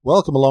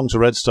Welcome along to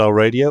Red Star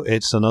Radio.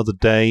 It's another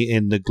day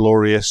in the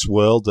glorious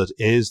world that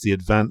is the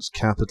advanced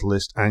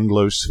capitalist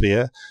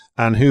Anglosphere.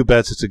 And who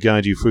better to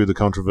guide you through the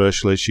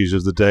controversial issues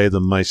of the day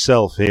than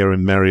myself here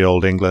in merry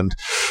old England.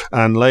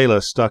 And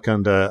Layla stuck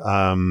under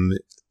in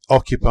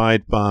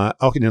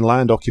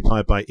land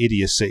occupied by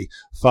idiocy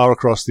far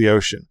across the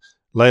ocean.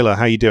 Layla,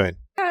 how you doing?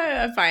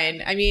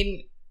 Fine. I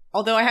mean,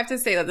 although I have to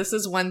say that this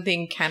is one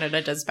thing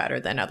Canada does better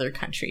than other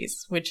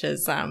countries, which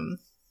is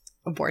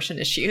abortion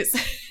issues.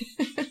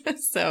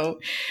 So,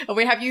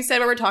 wait, have you said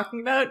what we're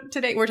talking about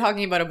today? We're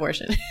talking about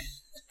abortion.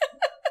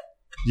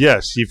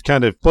 Yes, you've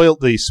kind of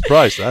spoiled the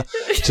surprise there.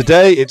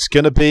 Today, it's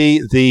going to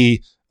be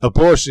the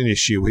abortion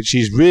issue, which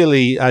is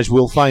really, as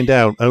we'll find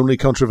out, only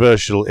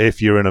controversial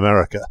if you're in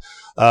America.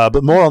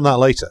 But more on that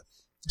later.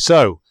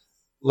 So,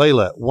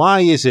 Layla, why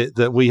is it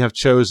that we have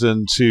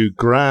chosen to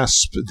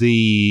grasp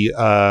the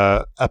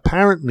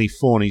apparently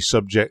thorny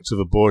subject of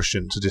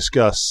abortion to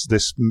discuss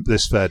this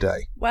fair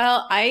day?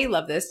 Well, I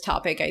love this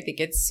topic. I think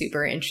it's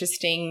super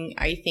interesting.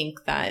 I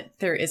think that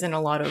there isn't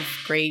a lot of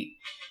great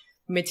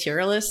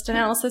materialist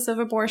analysis of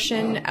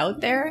abortion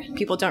out there.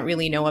 People don't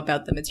really know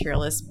about the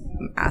materialist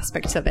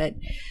aspects of it.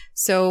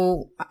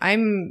 So I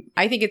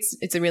think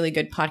it's a really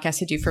good podcast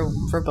to do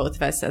for both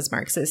of us as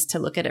Marxists, to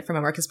look at it from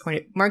a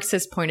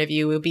Marxist point of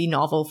view. It would be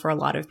novel for a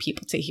lot of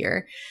people to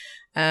hear.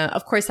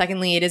 Of course,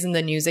 secondly, it is in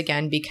the news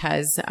again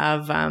because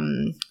of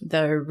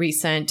the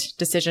recent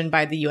decision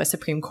by the U.S.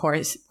 Supreme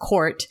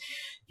Court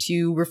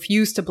to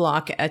refuse to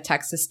block a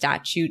Texas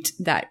statute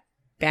that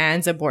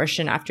bans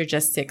abortion after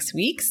just 6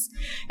 weeks.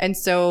 And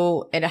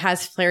so it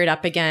has flared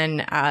up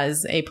again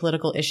as a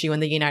political issue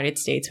in the United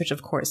States, which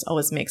of course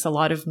always makes a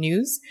lot of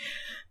news.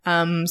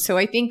 So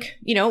I think,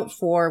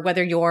 for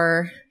whether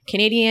you're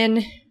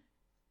Canadian,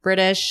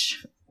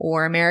 British,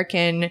 or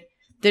American,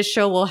 this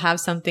show will have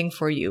something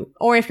for you.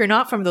 Or if you're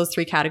not from those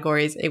three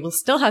categories, it will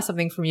still have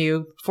something for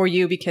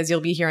you because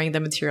you'll be hearing the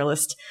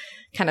materialist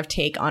kind of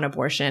take on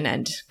abortion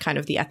and kind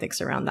of the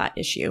ethics around that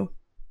issue.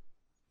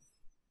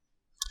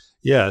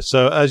 Yeah,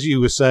 so as you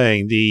were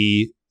saying,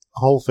 the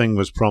whole thing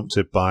was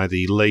prompted by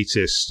the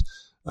latest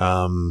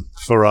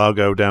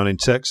farrago down in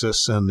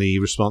Texas and the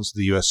response to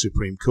the U.S.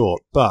 Supreme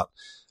Court. But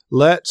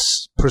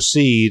let's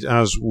proceed,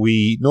 as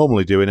we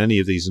normally do in any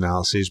of these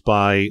analyses,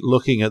 by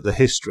looking at the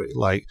history.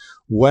 Like,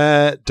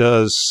 where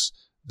does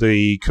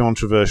the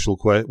controversial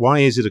why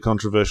is it a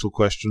controversial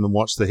question, and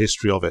what's the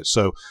history of it?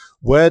 So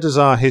where does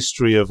our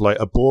history of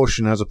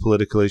abortion as a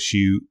political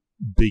issue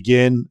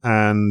begin,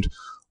 and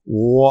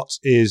what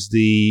is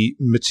the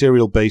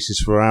material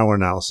basis for our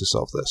analysis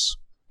of this?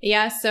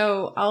 Yeah,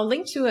 so I'll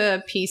link to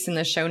a piece in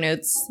the show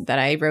notes that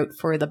I wrote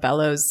for the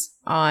Bellows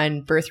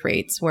on birth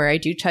rates, where I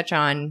do touch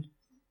on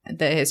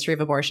the history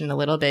of abortion a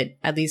little bit,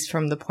 at least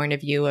from the point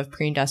of view of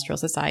pre-industrial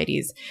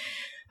societies.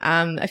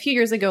 A few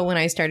years ago, when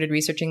I started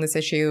researching this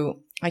issue,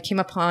 I came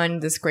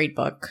upon this great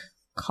book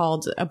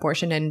called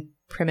Abortion in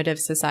Primitive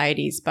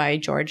Societies by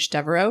George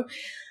Devereux.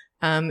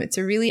 It's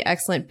a really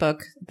excellent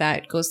book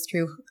that goes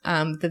through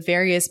the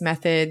various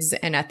methods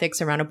and ethics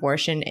around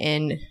abortion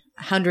in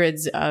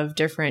hundreds of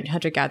different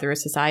hunter-gatherer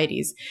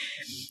societies.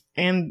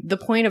 And the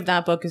point of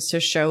that book is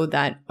to show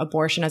that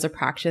abortion as a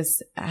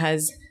practice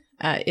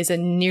is a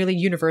nearly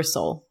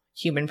universal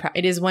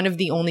it is one of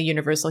the only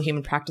universal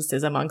human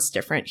practices amongst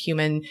different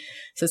human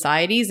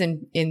societies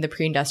in the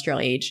pre-industrial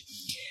age.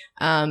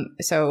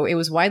 So it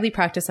was widely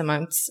practiced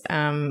amongst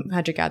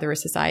hunter-gatherer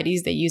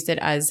societies. They used it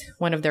as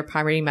one of their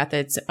primary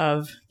methods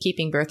of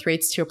keeping birth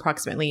rates to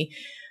approximately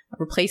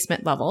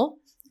replacement level,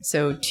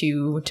 so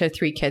 2 to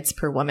 3 kids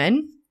per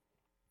woman.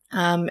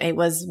 It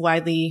was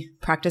widely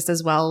practiced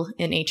as well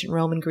in ancient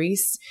Rome and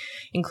Greece,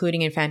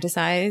 including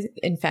infanticide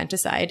in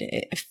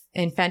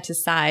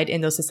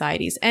those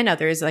societies, and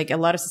others. Like, a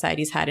lot of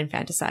societies had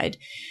infanticide.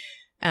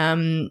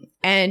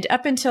 And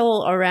up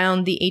until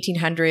around the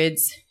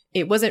 1800s,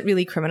 it wasn't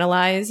really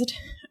criminalized.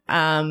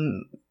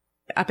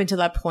 Up until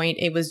that point,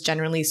 it was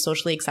generally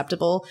socially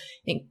acceptable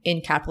in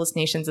capitalist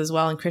nations as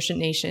well, in Christian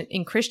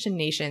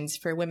nations,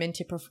 for women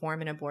to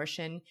perform an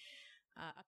abortion.